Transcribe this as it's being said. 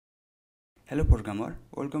Hello programmer,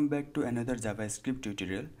 welcome back to another JavaScript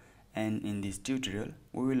tutorial, and in this tutorial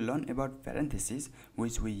we will learn about parentheses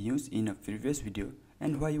which we used in a previous video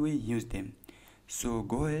and why we use them. So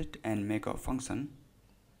go ahead and make a function,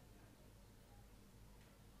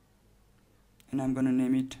 and I'm gonna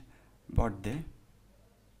name it birthday,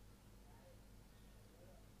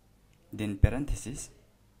 then parentheses,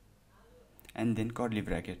 and then curly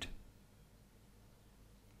bracket.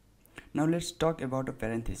 Now let's talk about a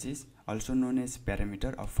parenthesis, also known as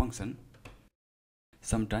parameter of function.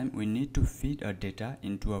 Sometimes we need to feed a data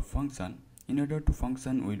into a function in order to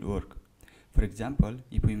function will work. For example,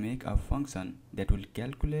 if we make a function that will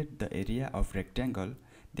calculate the area of rectangle,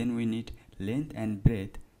 then we need length and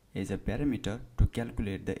breadth as a parameter to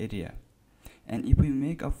calculate the area. And if we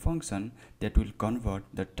make a function that will convert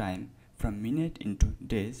the time from minute into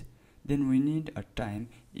days, then we need a time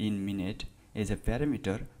in minute as a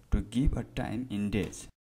parameter to give a time in days.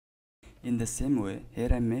 In the same way, here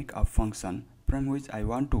I make a function from which I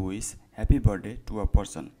want to wish happy birthday to a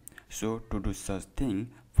person. So to do such thing,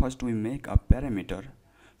 first we make a parameter.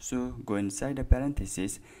 So go inside a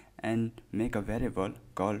parenthesis and make a variable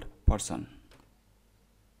called person.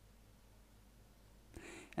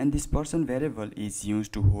 And this person variable is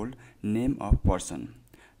used to hold name of person.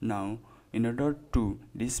 Now in order to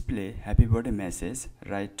display happy birthday message,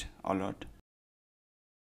 write alert.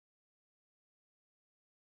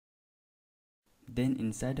 Then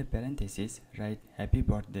inside a parenthesis write happy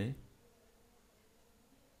birthday,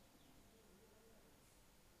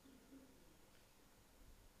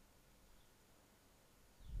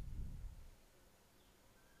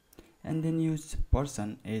 and then use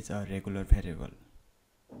person as a regular variable.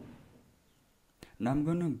 Now I'm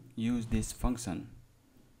gonna use this function,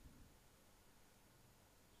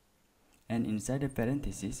 and inside a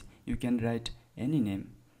parenthesis you can write any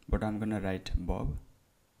name, but I'm gonna write Bob.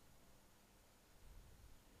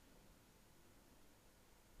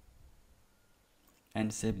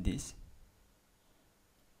 And save this,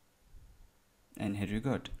 and here you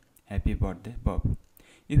got happy birthday Bob.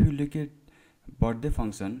 If you look at birthday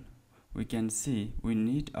function, we can see we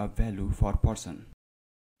need a value for person,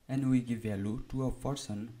 and we give value to a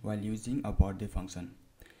person while using a birthday function.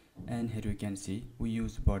 And here you can see we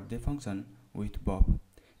use birthday function with Bob.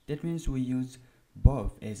 That means we use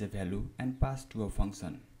Bob as a value and pass to a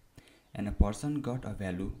function, and a person got a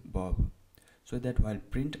value Bob, so that while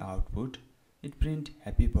print output it print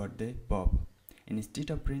happy birthday Bob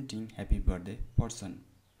instead of printing happy birthday person.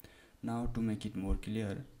 Now to make it more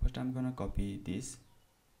clear, first I'm gonna copy this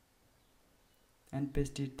and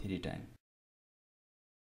paste it 3 times.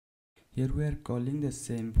 Here we are calling the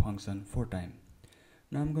same function 4 times.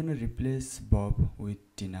 Now I'm gonna replace Bob with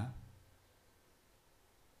Tina,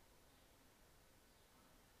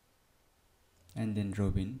 and then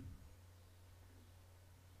Robin,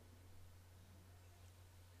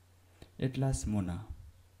 at last Mona.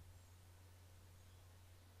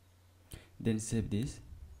 Then save this,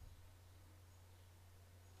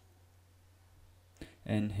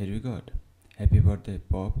 and here you got happy birthday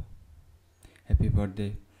Bob, happy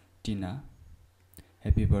birthday Tina,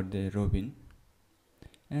 happy birthday Robin,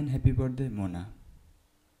 and happy birthday Mona.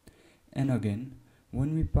 And again,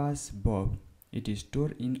 when we pass Bob, it is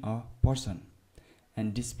stored in a person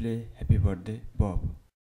and display happy birthday Bob.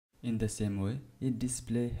 In the same way, it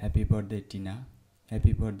display happy birthday Tina,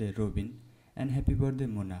 happy birthday Robin, and happy birthday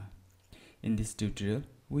Mona. In this tutorial,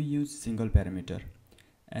 we use single parameter,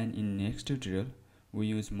 and in next tutorial, we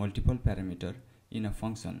use multiple parameter in a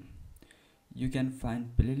function. You can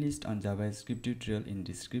find playlist on JavaScript tutorial in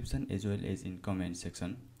description as well as in comment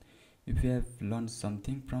section. If you have learned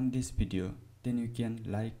something from this video, then you can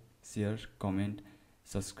like, share, comment,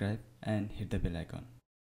 subscribe, and hit the bell icon.